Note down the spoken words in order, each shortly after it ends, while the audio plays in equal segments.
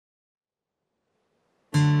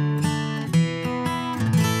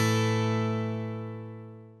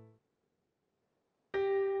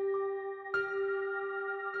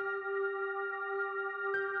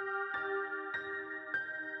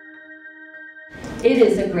It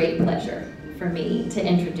is a great pleasure for me to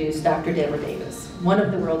introduce Dr. Devra Davis, one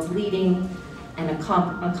of the world's leading and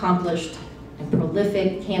accomplished and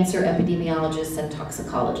prolific cancer epidemiologists and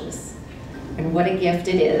toxicologists. And what a gift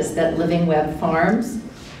it is that Living Web Farms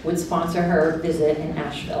would sponsor her visit in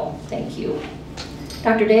Asheville. Thank you.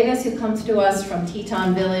 Dr. Davis, who comes to us from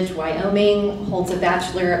Teton Village, Wyoming, holds a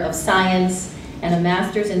Bachelor of Science and a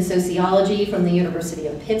Master's in Sociology from the University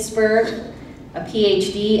of Pittsburgh, a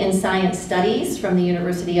PhD in Science Studies from the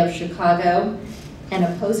University of Chicago, and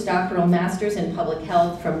a postdoctoral Master's in Public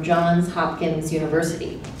Health from Johns Hopkins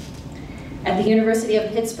University. At the University of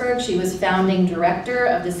Pittsburgh, she was founding director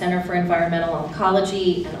of the Center for Environmental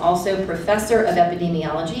Oncology and also professor of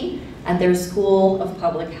epidemiology at their School of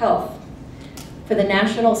Public Health. For the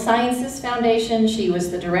National Sciences Foundation, she was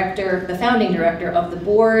the founding director of the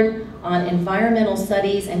Board on Environmental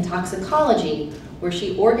Studies and Toxicology, where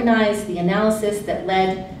she organized the analysis that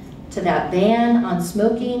led to that ban on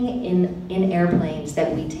smoking in airplanes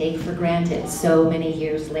that we take for granted so many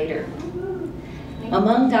years later.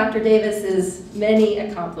 Among Dr. Davis's many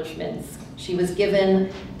accomplishments, she was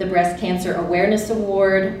given the Breast Cancer Awareness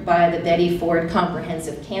Award by the Betty Ford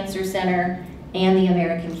Comprehensive Cancer Center and the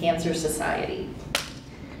American Cancer Society.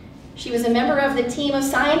 She was a member of the team of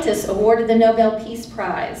scientists awarded the Nobel Peace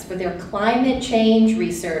Prize for their climate change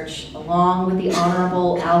research, along with the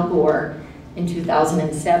Honorable Al Gore in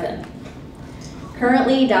 2007.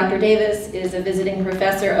 Currently, Dr. Davis is a visiting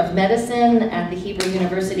professor of medicine at the Hebrew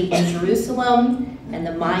University in Jerusalem and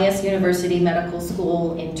the Mayas University Medical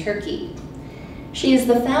School in Turkey. She is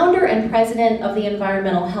the founder and president of the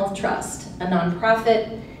Environmental Health Trust, a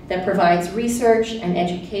nonprofit that provides research and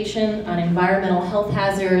education on environmental health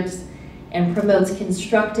hazards and promotes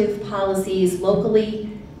constructive policies locally,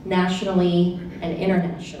 nationally, and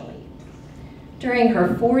internationally. During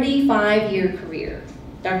her 45-year career,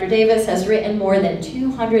 Dr. Davis has written more than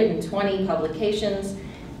 220 publications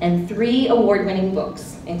and 3 award-winning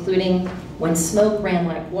books, including When Smoke Ran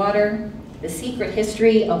Like Water, The Secret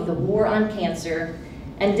History of the War on Cancer,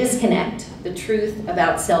 and Disconnect, The Truth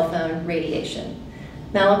About Cell Phone Radiation.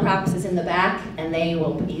 Malaprops is in the back, and they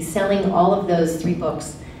will be selling all of those 3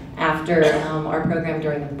 books after our program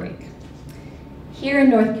during the break. Here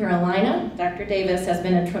in North Carolina, Dr. Davis has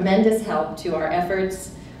been a tremendous help to our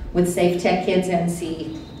efforts with Safe Tech Kids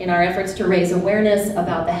NC in our efforts to raise awareness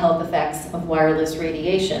about the health effects of wireless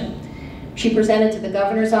radiation. She presented to the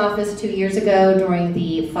governor's office 2 years ago during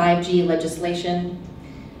the 5G legislation.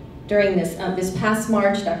 During this past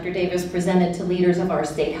March, Dr. Davis presented to leaders of our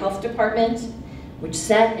state health department, which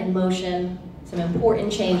set in motion some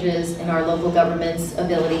important changes in our local government's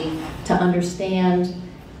ability to understand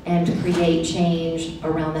and to create change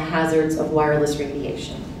around the hazards of wireless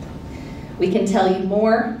radiation. We can tell you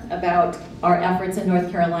more about our efforts in North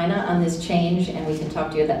Carolina on this change, and we can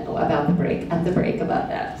talk to you about the break about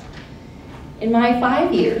that. In my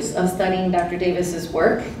 5 years of studying Dr. Davis's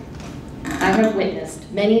work, I have witnessed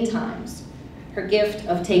many times her gift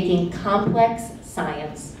of taking complex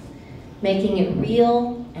science, making it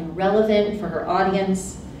real and relevant for her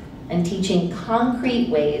audience, and teaching concrete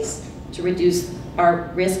ways to reduce our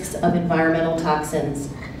risks of environmental toxins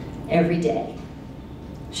every day.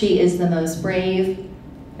 She is the most brave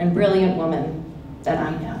and brilliant woman that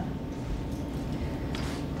I know.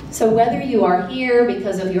 So whether you are here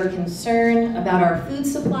because of your concern about our food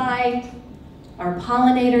supply, our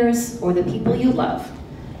pollinators, or the people you love,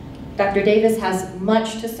 Dr. Davis has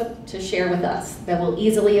much to share with us that will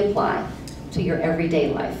easily apply to your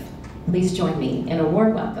everyday life. Please join me in a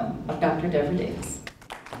warm welcome of Dr. Devra Davis.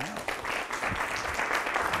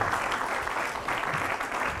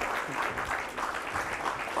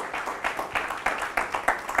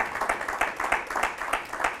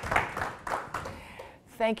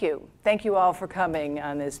 Thank you. Thank you all for coming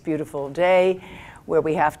on this beautiful day where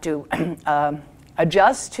we have to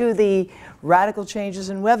adjust to the radical changes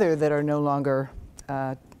in weather that are no longer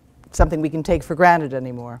something we can take for granted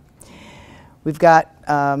anymore. We've got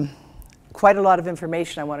quite a lot of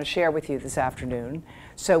information I want to share with you this afternoon.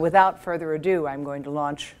 So without further ado, I'm going to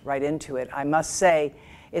launch right into it. I must say,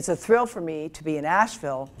 it's a thrill for me to be in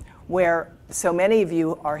Asheville, where so many of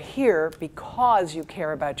you are here because you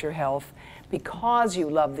care about your health, because you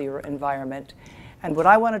love your environment. And what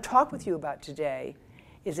I want to talk with you about today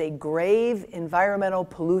is a grave environmental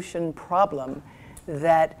pollution problem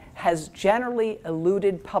that has generally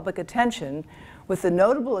eluded public attention, with the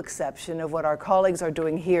notable exception of what our colleagues are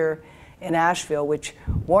doing here in Asheville, which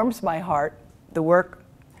warms my heart, the work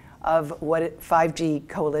of 5G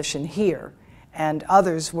Coalition here, and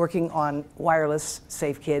others working on wireless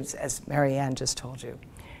safe kids, as Marianne just told you.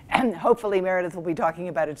 And hopefully Meredith will be talking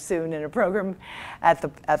about it soon in a program at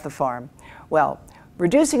the farm. Well,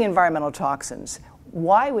 reducing environmental toxins.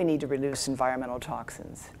 Why we need to reduce environmental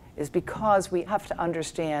toxins is because we have to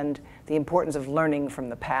understand the importance of learning from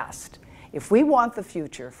the past. If we want the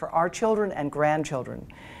future for our children and grandchildren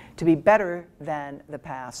to be better than the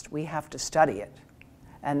past, we have to study it.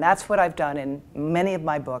 And that's what I've done in many of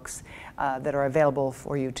my books that are available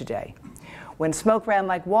for you today. When Smoke Ran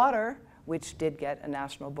Like Water, which did get a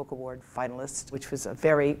National Book Award finalist, which was a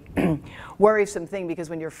very worrisome thing, because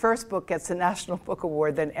when your first book gets a National Book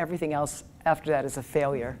Award, then everything else after that is a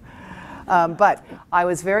failure. But I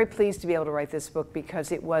was very pleased to be able to write this book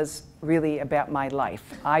because it was really about my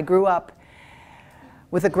life. I grew up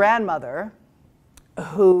with a grandmother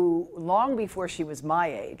who, long before she was my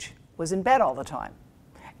age, was in bed all the time.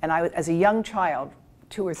 And as a young child,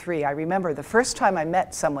 2 or 3, I remember the first time I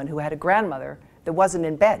met someone who had a grandmother that wasn't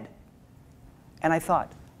in bed. And I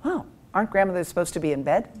thought, oh, aren't grandmothers supposed to be in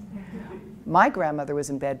bed? My grandmother was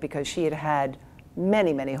in bed because she had had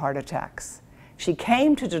many, many heart attacks. She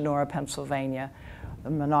came to Donora, Pennsylvania, the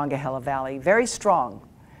Monongahela Valley, very strong.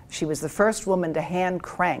 She was the first woman to hand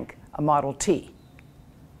crank a Model T.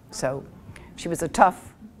 So she was a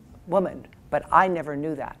tough woman, but I never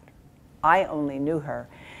knew that. I only knew her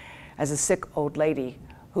as a sick old lady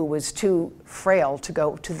who was too frail to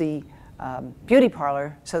go to the beauty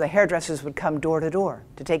parlor, so the hairdressers would come door to door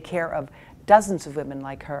to take care of dozens of women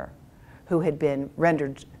like her who had been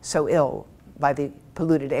rendered so ill by the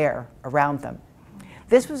polluted air around them.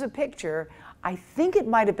 This was a picture, I think it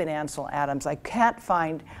might have been Ansel Adams. I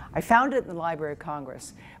found it in the Library of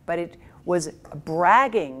Congress, but it was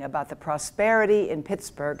bragging about the prosperity in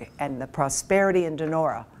Pittsburgh and the prosperity in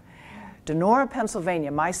Donora. Donora,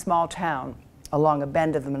 Pennsylvania, my small town along a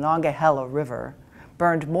bend of the Monongahela River,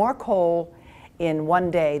 burned more coal in one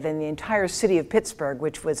day than the entire city of Pittsburgh,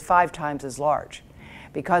 which was 5 times as large,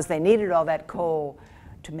 because they needed all that coal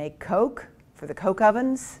to make coke for the coke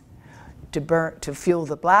ovens, to fuel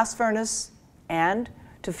the blast furnace, and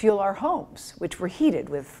to fuel our homes, which were heated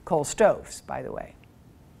with coal stoves, by the way.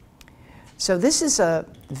 So this is a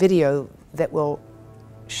video that will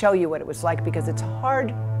show you what it was like, because it's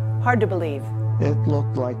hard to believe. It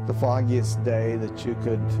looked like the foggiest day that you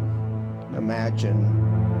could imagine.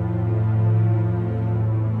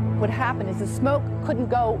 What happened is the smoke couldn't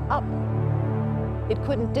go up. It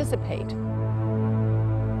couldn't dissipate.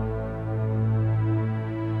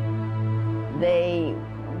 They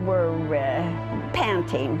were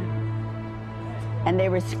panting, and they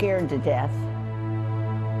were scared to death.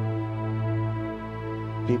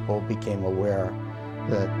 People became aware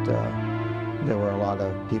that there were a lot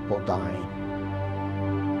of people dying.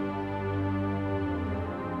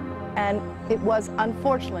 And it was,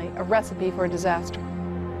 unfortunately, a recipe for a disaster.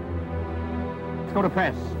 Let's go to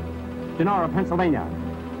press. Donora, Pennsylvania.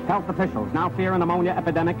 Health officials now fear an ammonia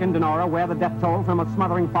epidemic in Donora, where the death toll from a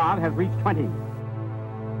smothering fog has reached 20.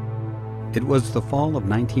 It was the fall of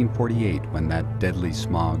 1948 when that deadly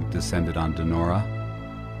smog descended on Donora.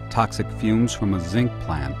 Toxic fumes from a zinc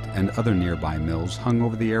plant and other nearby mills hung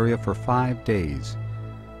over the area for 5 days.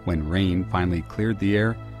 When rain finally cleared the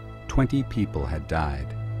air, 20 people had died.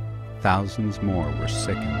 Thousands more were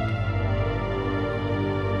sickened.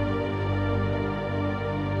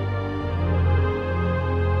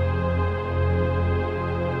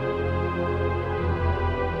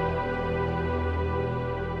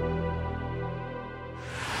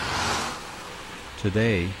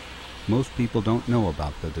 Today, most people don't know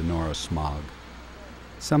about the Donora smog.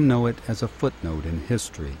 Some know it as a footnote in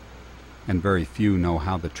history, and very few know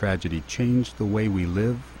how the tragedy changed the way we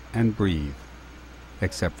live and breathe,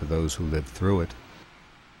 except for those who lived through it.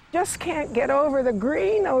 Just can't get over the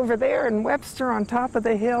green over there in Webster on top of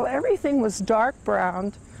the hill. Everything was dark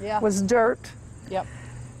brown, was dirt. Yep.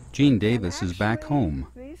 Jean Davis is back home.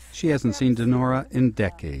 She hasn't seen Donora in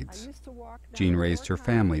decades. Jean raised her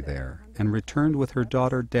family there and returned with her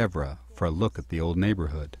daughter Devra for a look at the old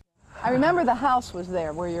neighborhood. I remember the house was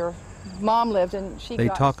there where your mom lived, and she They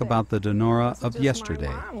got talk sick. about the Donora of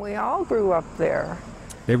yesterday. We all grew up there.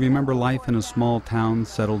 They remember life in a small town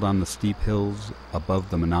settled on the steep hills above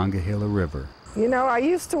the Monongahela River. You know, I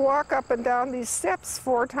used to walk up and down these steps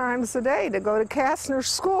 4 times a day to go to Kastner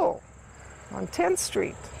School on 10th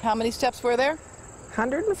Street. How many steps were there?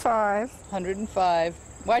 105. 105.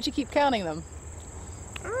 Why'd you keep counting them?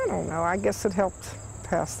 I don't know. I guess it helped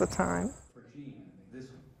pass the time.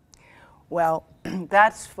 Well,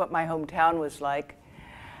 that's what my hometown was like.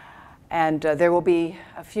 And there will be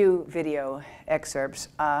a few video excerpts.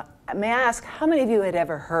 May I ask, how many of you had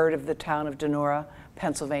ever heard of the town of Donora,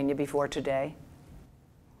 Pennsylvania before today?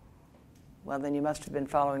 Well, then you must have been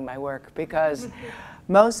following my work, because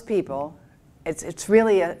most people, it's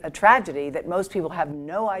really a tragedy that most people have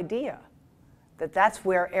no idea that that's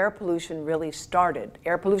where air pollution really started.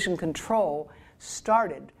 Air pollution control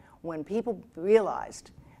started when people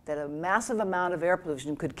realized that a massive amount of air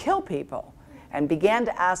pollution could kill people, and began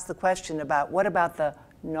to ask the question about what about the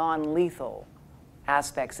non-lethal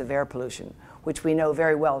aspects of air pollution, which we know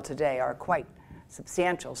very well today are quite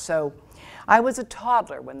substantial. So I was a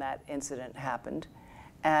toddler when that incident happened,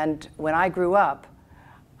 and when I grew up,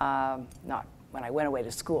 not when I went away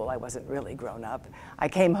to school, I wasn't really grown up, I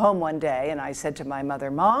came home one day and I said to my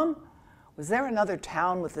mother, "Mom, was there another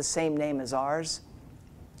town with the same name as ours?"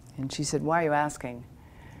 And she said, "Why are you asking?"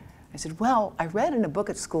 I said, "Well, I read in a book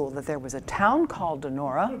at school that there was a town called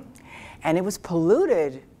Donora, and it was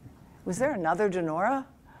polluted. Was there another Donora?"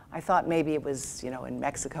 I thought maybe it was, in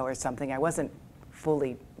Mexico or something. I wasn't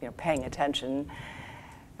fully, paying attention.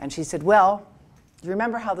 And she said, "Well, do you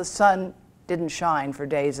remember how the sun didn't shine for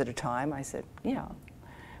days at a time?" I said, "Yeah."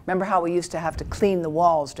 "Remember how we used to have to clean the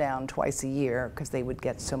walls down twice a year because they would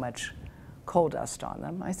get so much coal dust on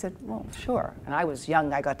them?" I said, "Well, sure." And I was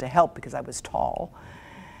young. I got to help because I was tall.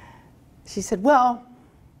 She said, "Well,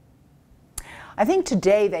 I think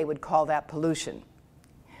today they would call that pollution,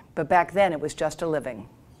 but back then it was just a living."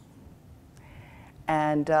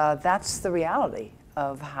 And that's the reality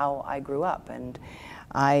of how I grew up. And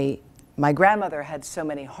my grandmother had so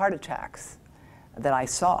many heart attacks that I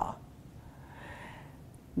saw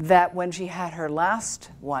that when she had her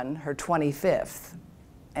last one, her 25th,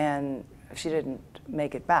 and she didn't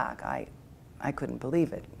make it back, I couldn't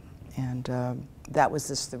believe it. And that was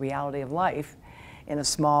just the reality of life in a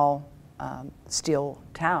small steel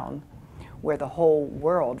town where the whole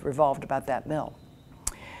world revolved about that mill.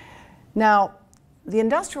 Now, the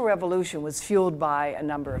Industrial Revolution was fueled by a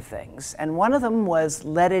number of things, and one of them was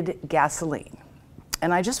leaded gasoline.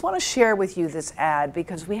 And I just want to share with you this ad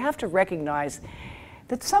because we have to recognize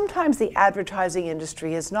that sometimes the advertising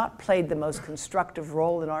industry has not played the most constructive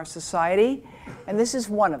role in our society, and this is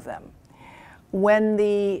one of them. When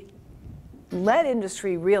the lead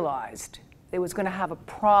industry realized it was going to have a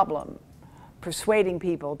problem persuading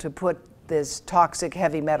people to put this toxic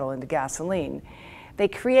heavy metal into gasoline, they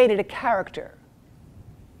created a character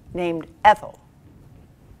named Ethel.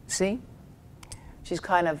 See? She's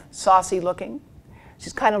kind of saucy looking.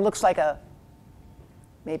 She kind of looks like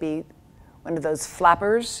maybe one of those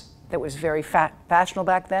flappers that was very fashionable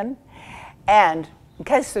back then. And in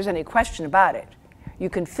case there's any question about it, you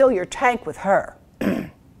can fill your tank with her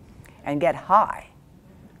and get high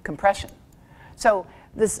compression. So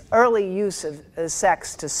this early use of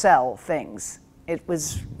sex to sell things, it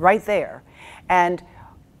was right there. And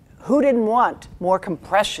who didn't want more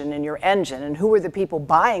compression in your engine? And who were the people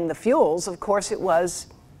buying the fuels? Of course, it was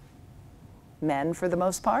men for the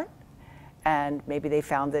most part. And maybe they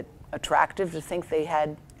found it attractive to think they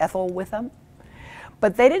had Ethel with them.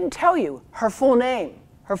 But they didn't tell you her full name.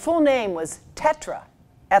 Her full name was Tetra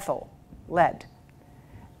Ethyl Lead.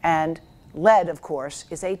 And lead, of course,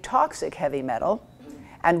 is a toxic heavy metal.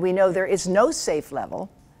 And we know there is no safe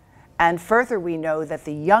level. And further, we know that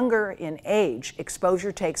the younger in age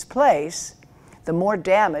exposure takes place, the more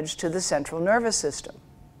damage to the central nervous system.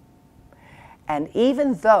 And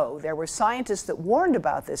even though there were scientists that warned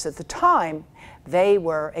about this at the time, they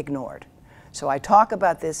were ignored. So I talk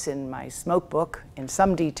about this in my smoke book in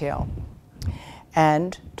some detail,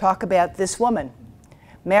 and talk about this woman,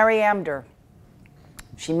 Mary Amdur.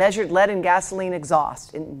 She measured lead in gasoline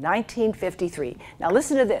exhaust in 1953. Now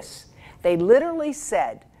listen to this. They literally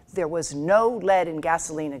said there was no lead in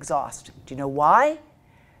gasoline exhaust. Do you know why?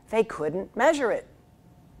 They couldn't measure it.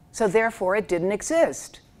 So therefore it didn't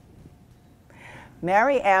exist.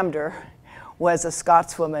 Mary Amdur was a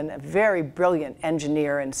Scotswoman, a very brilliant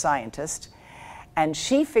engineer and scientist, and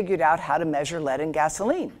she figured out how to measure lead in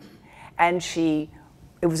gasoline. And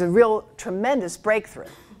it was a real tremendous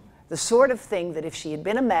breakthrough. The sort of thing that if she had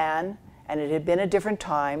been a man and it had been a different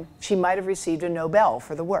time, she might have received a Nobel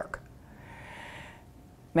for the work.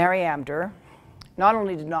 Mary Amdur not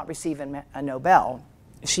only did not receive a Nobel,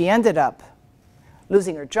 she ended up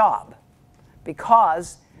losing her job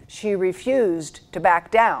because she refused to back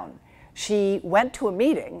down. She went to a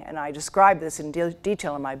meeting, and I describe this in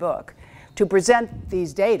detail in my book, to present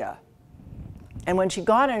these data. And when she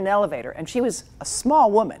got in an elevator, and she was a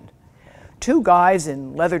small woman, two guys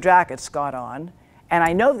in leather jackets got on, and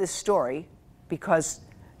I know this story because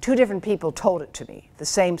two different people told it to me, the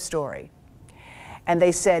same story. And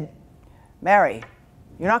they said, "Mary,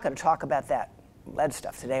 you're not going to talk about that lead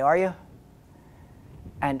stuff today, are you?"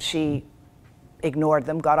 And she ignored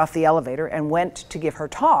them, got off the elevator, and went to give her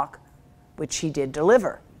talk which she did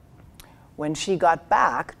deliver. When she got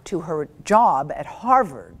back to her job at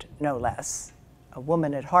Harvard, no less, a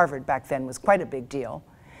woman at Harvard back then was quite a big deal,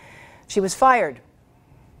 she was fired.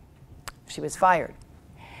 She was fired.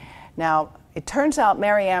 Now, it turns out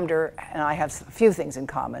Mary Amder and I have a few things in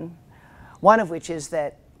common, one of which is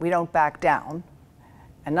that we don't back down,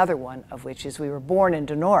 another one of which is we were born in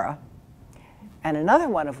Donora, and another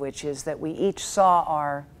one of which is that we each saw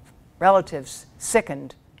our relatives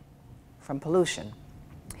sickened from pollution.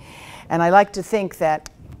 And I like to think that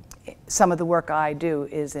some of the work I do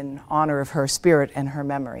is in honor of her spirit and her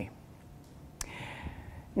memory.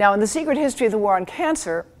 Now, in The Secret History of the War on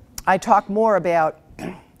Cancer, I talk more about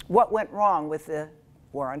what went wrong with the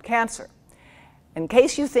war on cancer. In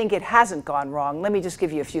case you think it hasn't gone wrong, let me just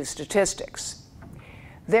give you a few statistics.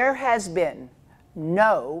 There has been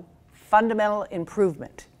no fundamental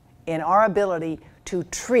improvement in our ability to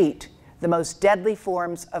treat the most deadly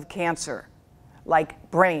forms of cancer,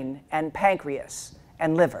 like brain and pancreas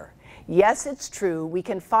and liver. Yes, it's true, we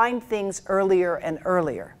can find things earlier and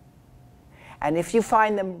earlier. And if you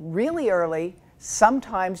find them really early,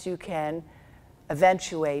 sometimes you can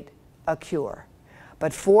eventuate a cure.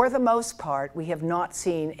 But for the most part, we have not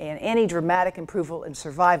seen any dramatic improvement in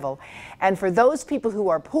survival. And for those people who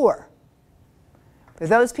are poor, for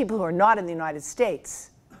those people who are not in the United States,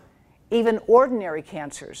 even ordinary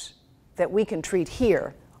cancers that we can treat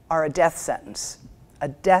here are a death sentence. A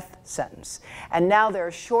death sentence. And now there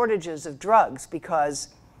are shortages of drugs because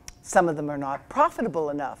some of them are not profitable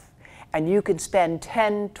enough. And you can spend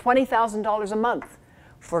 $10,000, $20,000 a month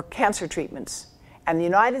for cancer treatments. And the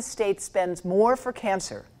United States spends more for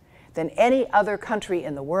cancer than any other country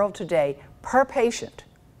in the world today per patient.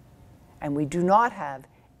 And we do not have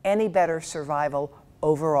any better survival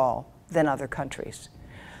overall than other countries.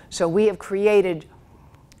 So we have created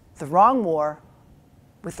the wrong war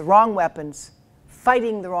with the wrong weapons,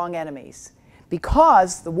 fighting the wrong enemies.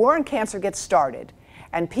 Because the war on cancer gets started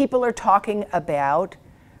and people are talking about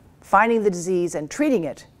finding the disease and treating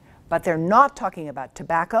it, but they're not talking about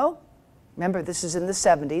tobacco. Remember, this is in the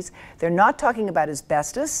 70s. They're not talking about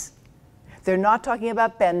asbestos. They're not talking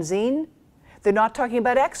about benzene. They're not talking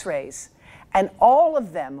about x-rays. And all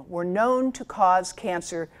of them were known to cause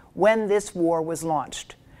cancer when this war was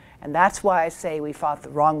launched. And that's why I say we fought the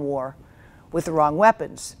wrong war with the wrong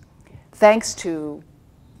weapons. Thanks to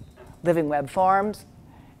Living Web Farms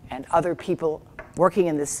and other people working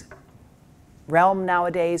in this realm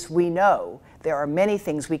nowadays, we know there are many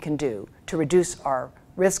things we can do to reduce our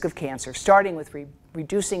risk of cancer, starting with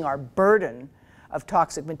reducing our burden of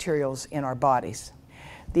toxic materials in our bodies.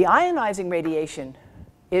 The ionizing radiation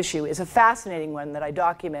issue is a fascinating one that I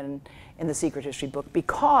document in the Secret History book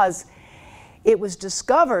because it was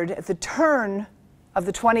discovered at the turn of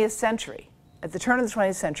the 20th century. At the turn of the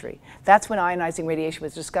 20th century, that's when ionizing radiation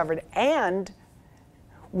was discovered, and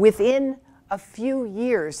within a few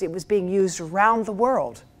years it was being used around the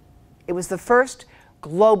world. It was the first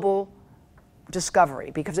global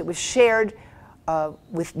discovery because it was shared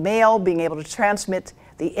with mail being able to transmit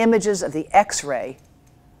the images of the X-ray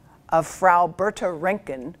of Frau Berta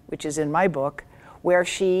Röntgen, which is in my book, where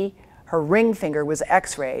her ring finger was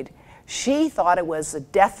X-rayed. She thought it was a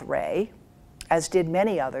death ray, as did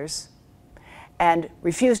many others, and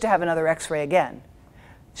refused to have another X-ray again.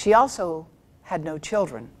 She also had no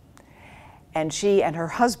children. And she and her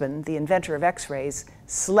husband, the inventor of X-rays,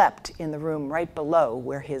 slept in the room right below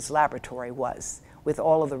where his laboratory was, with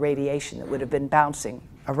all of the radiation that would have been bouncing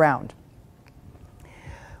around.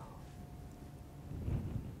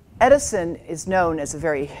 Edison is known as a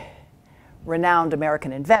very renowned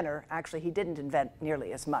American inventor. Actually, he didn't invent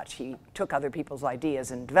nearly as much. He took other people's ideas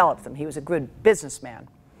and developed them. He was a good businessman.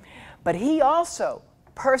 But he also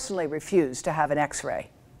personally refused to have an X-ray,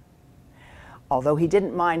 although he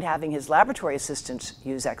didn't mind having his laboratory assistants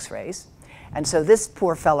use X-rays. And so this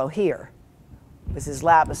poor fellow here was his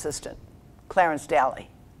lab assistant, Clarence Daly.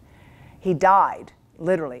 He died,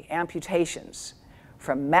 literally, amputations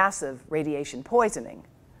from massive radiation poisoning.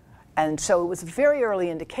 And so it was a very early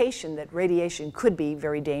indication that radiation could be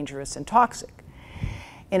very dangerous and toxic.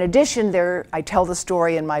 In addition, I tell the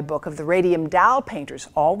story in my book of the radium dowel painters,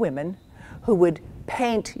 all women, who would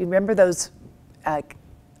paint. You remember those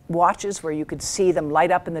watches where you could see them light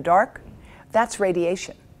up in the dark? That's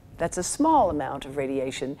radiation. That's a small amount of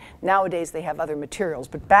radiation. Nowadays they have other materials,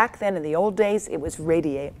 but back then in the old days it was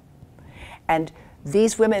radium. And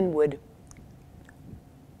these women would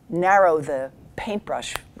narrow the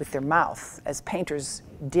paintbrush with their mouth, as painters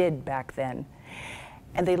did back then,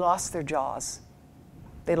 and they lost their jaws.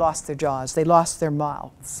 They lost their jaws. They lost their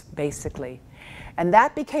mouths, basically. And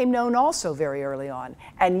that became known also very early on.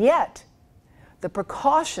 And yet, the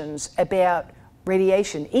precautions about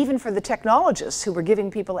radiation, even for the technologists who were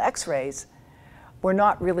giving people X-rays, were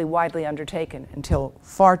not really widely undertaken until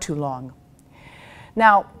far too long.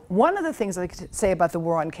 Now, one of the things I could say about the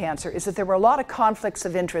war on cancer is that there were a lot of conflicts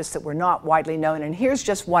of interest that were not widely known, and here's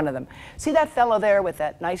just one of them. See that fellow there with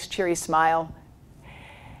that nice cheery smile?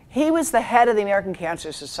 He was the head of the American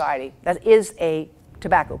Cancer Society. That is a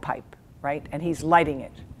tobacco pipe, right? And he's lighting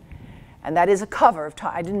it. And that is a cover of,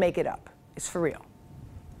 I didn't make it up, it's for real.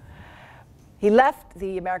 He left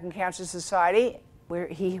the American Cancer Society, where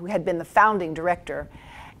he had been the founding director,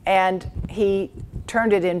 and he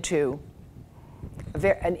turned it into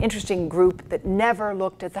an interesting group that never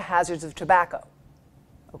looked at the hazards of tobacco.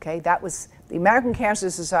 Okay, that was, the American Cancer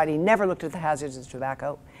Society never looked at the hazards of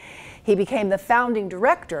tobacco. He became the founding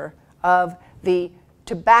director of the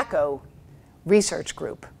Tobacco Research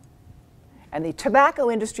Group. And the Tobacco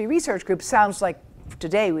Industry Research Group sounds like,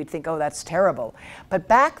 today we'd think, oh, that's terrible. But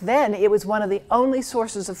back then, it was one of the only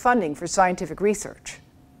sources of funding for scientific research.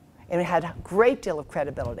 And it had a great deal of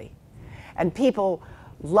credibility. And people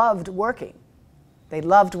loved working. They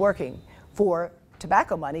loved working for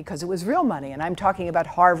tobacco money because it was real money. And I'm talking about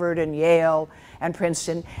Harvard and Yale and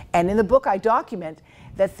Princeton. And in the book, I document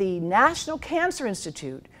that the National Cancer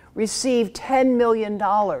Institute received $10 million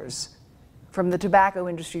from the Tobacco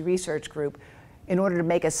Industry Research Group in order to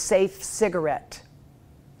make a safe cigarette.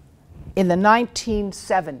 In the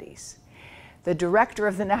 1970s, the director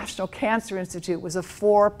of the National Cancer Institute was a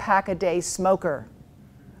 4-pack-a-day smoker.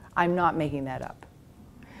 I'm not making that up.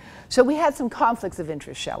 So we had some conflicts of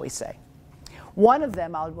interest, shall we say. One of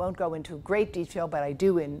them, I won't go into great detail, but I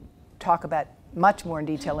do talk about much more in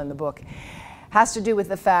detail in the book, has to do with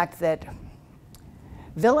the fact that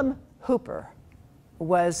Wilhelm Hooper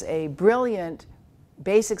was a brilliant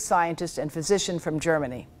basic scientist and physician from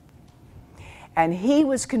Germany. And he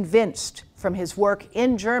was convinced from his work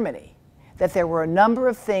in Germany that there were a number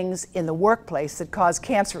of things in the workplace that caused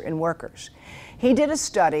cancer in workers. He did a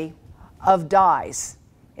study of dyes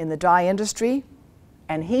in the dye industry,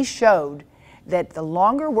 and he showed that the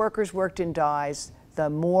longer workers worked in dyes, the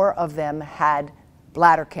more of them had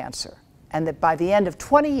bladder cancer. And that by the end of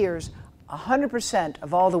 20 years, 100%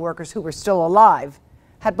 of all the workers who were still alive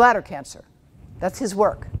had bladder cancer. That's his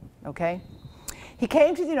work, okay? He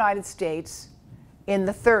came to the United States in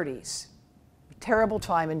the 30s. Terrible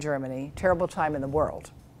time in Germany, terrible time in the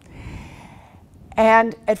world.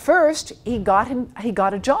 And at first, he got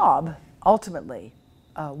a job, ultimately,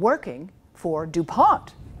 working for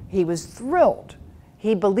DuPont. He was thrilled.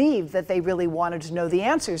 He believed that they really wanted to know the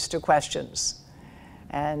answers to questions.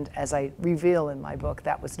 And as I reveal in my book,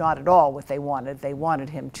 that was not at all what they wanted. They wanted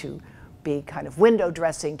him to be kind of window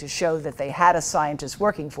dressing to show that they had a scientist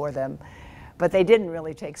working for them, but they didn't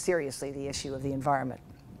really take seriously the issue of the environment.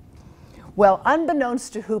 Well,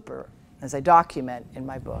 unbeknownst to Hooper, as I document in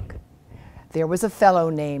my book, there was a fellow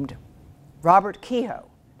named Robert Kehoe.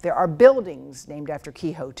 There are buildings named after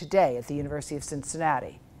Kehoe today at the University of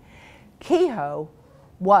Cincinnati. Kehoe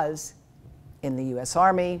was in the US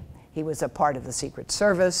Army. He was a part of the Secret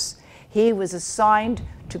Service. He was assigned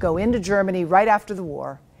to go into Germany right after the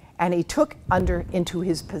war, and he took into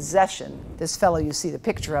his possession this fellow you see the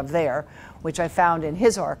picture of there, which I found in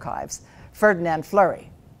his archives, Ferdinand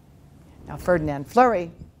Fleury. Now, Ferdinand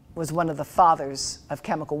Fleury was one of the fathers of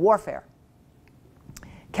chemical warfare.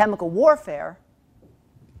 Chemical warfare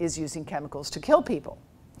is using chemicals to kill people.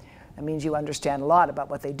 That means you understand a lot about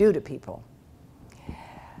what they do to people.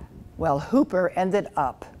 Well, Hooper ended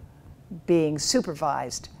up being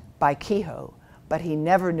supervised by Kehoe, but he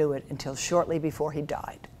never knew it until shortly before he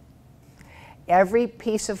died. Every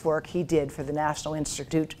piece of work he did for the National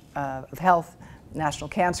Institute of Health, National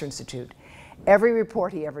Cancer Institute, every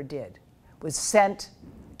report he ever did was sent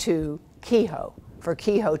to Kehoe for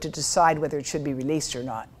Kehoe to decide whether it should be released or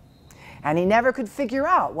not. And he never could figure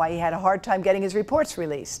out why he had a hard time getting his reports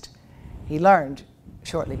released. He learned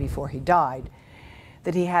shortly before he died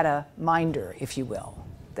that he had a minder, if you will,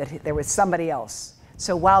 that there was somebody else.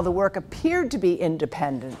 So while the work appeared to be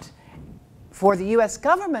independent, for the US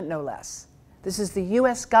government no less, this is the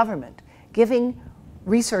US government giving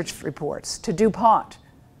research reports to DuPont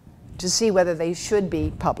to see whether they should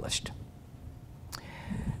be published.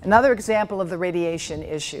 Another example of the radiation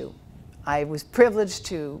issue, I was privileged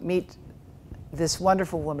to meet this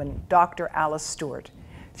wonderful woman, Dr. Alice Stewart.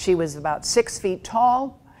 She was about 6 feet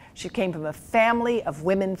tall. She came from a family of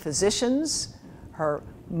women physicians. Her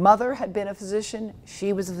mother had been a physician.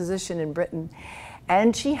 She was a physician in Britain.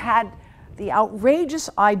 And she had the outrageous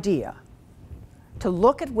idea to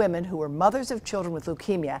look at women who were mothers of children with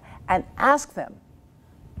leukemia and ask them,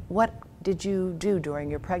 what did you do during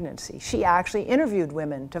your pregnancy? She actually interviewed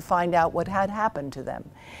women to find out what had happened to them.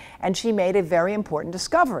 And she made a very important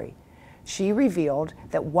discovery. She revealed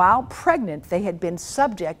that while pregnant, they had been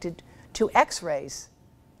subjected to X-rays.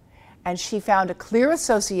 And she found a clear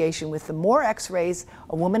association with the more X-rays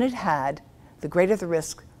a woman had had, the greater the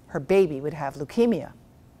risk her baby would have leukemia.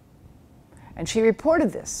 And she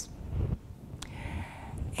reported this.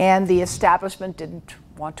 And the establishment didn't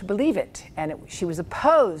want to believe it. And she was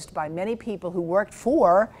opposed by many people who worked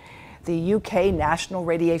for the UK National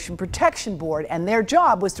Radiation Protection Board, and their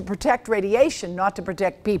job was to protect radiation, not to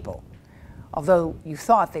protect people, although you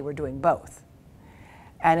thought they were doing both.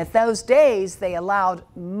 And at those days, they allowed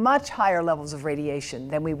much higher levels of radiation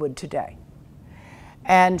than we would today.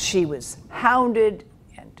 And she was hounded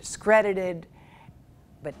and discredited,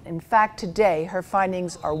 but in fact today her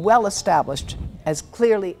findings are well established as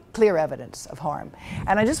clear evidence of harm.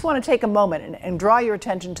 And I just want to take a moment and draw your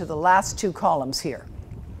attention to the last two columns here.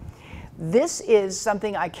 This is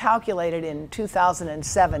something I calculated in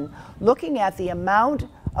 2007, looking at the amount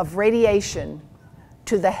of radiation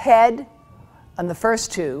to the head on the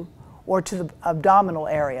first two, or to the abdominal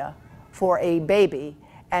area for a baby,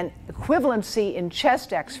 and equivalency in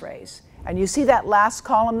chest x-rays. And you see that last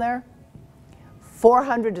column there?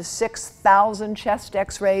 400 to 6,000 chest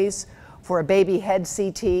x-rays for a baby head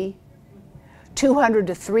CT, 200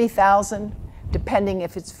 to 3,000, depending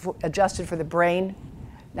if it's adjusted for the brain.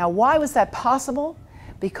 Now, why was that possible?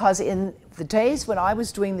 Because in the days when I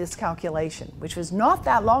was doing this calculation, which was not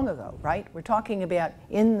that long ago, right? We're talking about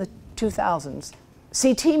in the 2000s,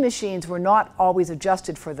 CT machines were not always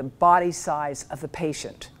adjusted for the body size of the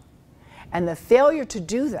patient. And the failure to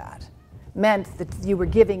do that meant that you were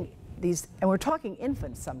giving these, and we're talking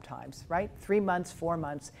infants sometimes, right? 3 months, 4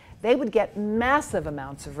 months, they would get massive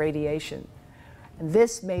amounts of radiation. And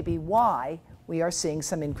this may be why we are seeing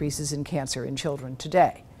some increases in cancer in children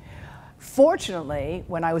today. Fortunately,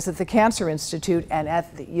 when I was at the Cancer Institute and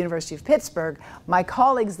at the University of Pittsburgh, my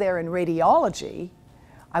colleagues there in radiology,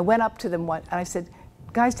 I went up to them and I said,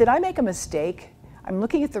 guys, did I make a mistake? I'm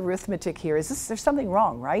looking at the arithmetic here. There's something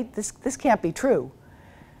wrong, right? This can't be true.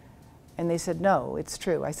 And they said, no, it's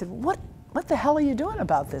true. I said, what the hell are you doing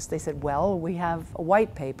about this? They said, well, we have a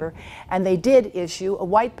white paper. And they did issue a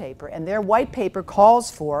white paper. And their white paper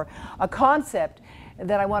calls for a concept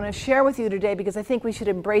that I want to share with you today because I think we should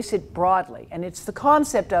embrace it broadly. And it's the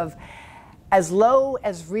concept of as low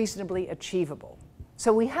as reasonably achievable.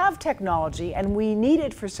 So we have technology and we need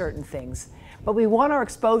it for certain things, but we want our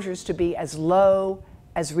exposures to be as low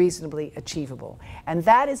as reasonably achievable. And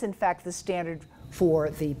that is in fact the standard for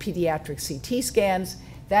the pediatric CT scans.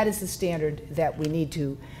 That is the standard that we need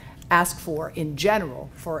to ask for in general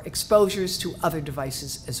for exposures to other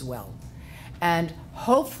devices as well. And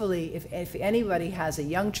hopefully, if anybody has a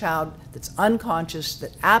young child that's unconscious,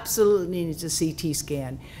 that absolutely needs a CT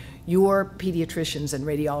scan, your pediatricians and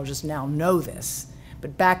radiologists now know this,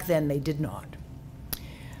 but back then they did not.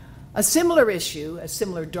 A similar issue, a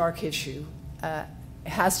similar dark issue,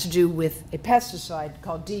 has to do with a pesticide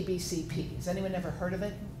called DBCP. Has anyone ever heard of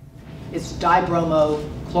it? It's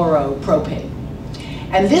dibromochloropropanil.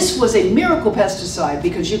 And this was a miracle pesticide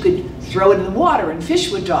because you could throw it in the water and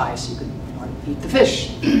fish would die, so you could eat the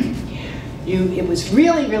fish. It was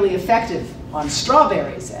really, really effective on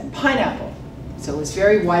strawberries and pineapple, so it was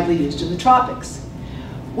very widely used in the tropics.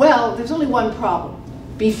 Well, there's only one problem.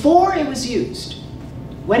 Before it was used,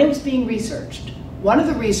 when it was being researched, one of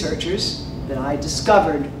the researchers that I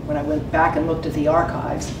discovered when I went back and looked at the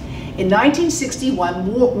archives, in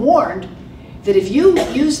 1961 warned that if you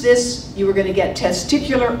use this, you were going to get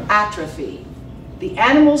testicular atrophy. The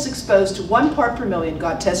animals exposed to 1 part per million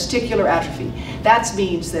got testicular atrophy. That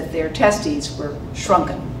means that their testes were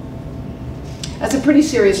shrunken. That's a pretty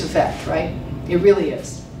serious effect, right? It really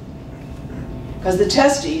is. Because the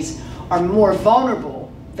testes are more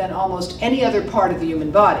vulnerable than almost any other part of the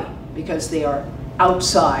human body because they are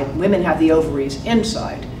outside. Women have the ovaries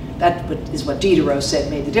inside. That is what Diderot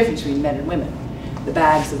said made the difference between men and women. The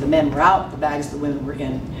bags of the men were out, the bags of the women were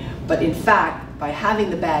in. But in fact, by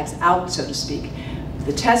having the bags out, so to speak,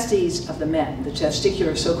 the testes of the men, the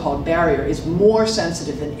testicular so-called barrier, is more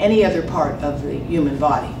sensitive than any other part of the human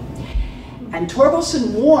body. And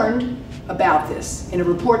Torkelson warned about this in a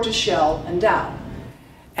report to Shell and Dow.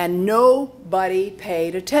 And nobody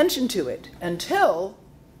paid attention to it until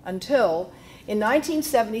in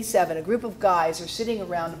 1977, a group of guys are sitting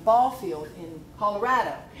around a ball field in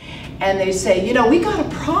Colorado. And they say, you know, we got a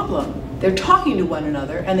problem. They're talking to one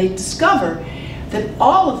another, and they discover that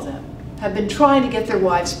all of them have been trying to get their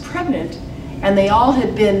wives pregnant, and they all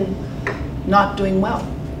had been not doing well.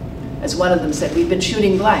 As one of them said, we've been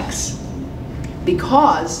shooting blanks.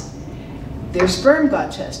 because their sperm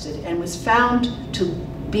got tested and was found to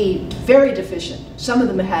be very deficient. Some of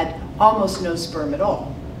them had almost no sperm at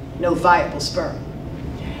all, no viable sperm.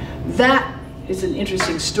 That is an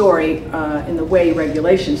interesting story in the way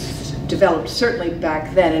regulations developed, certainly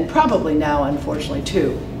back then, and probably now, unfortunately,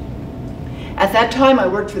 too. At that time, I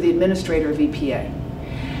worked for the administrator of EPA.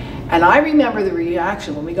 And I remember the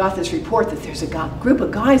reaction when we got this report that there's a group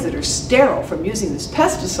of guys that are sterile from using this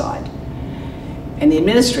pesticide. And the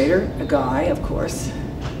administrator, a guy, of course,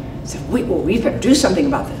 said, we better do something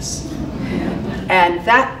about this. And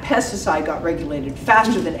that pesticide got regulated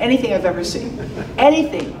faster than anything I've ever seen.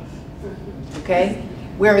 Anything. Okay?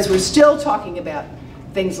 Whereas we're still talking about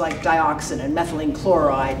things like dioxin and methylene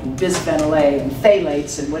chloride and bisphenol A and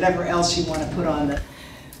phthalates and whatever else you want to put on the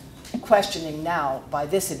questioning now by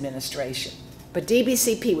this administration. But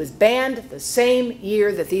DBCP was banned the same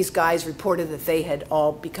year that these guys reported that they had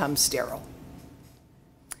all become sterile.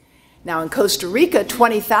 Now in Costa Rica,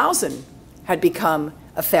 20,000 had become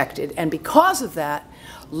affected, and because of that,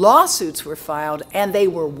 lawsuits were filed and they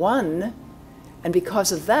were won, and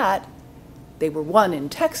because of that, they were won in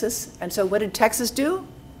Texas. And so what did Texas do?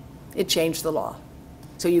 It changed the law.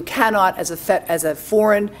 So you cannot, as a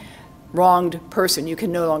foreign wronged person, you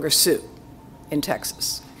can no longer sue in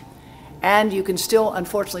Texas. And you can still,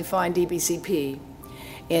 unfortunately, find DBCP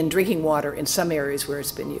in drinking water in some areas where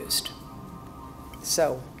it's been used.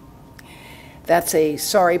 So that's a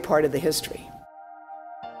sorry part of the history.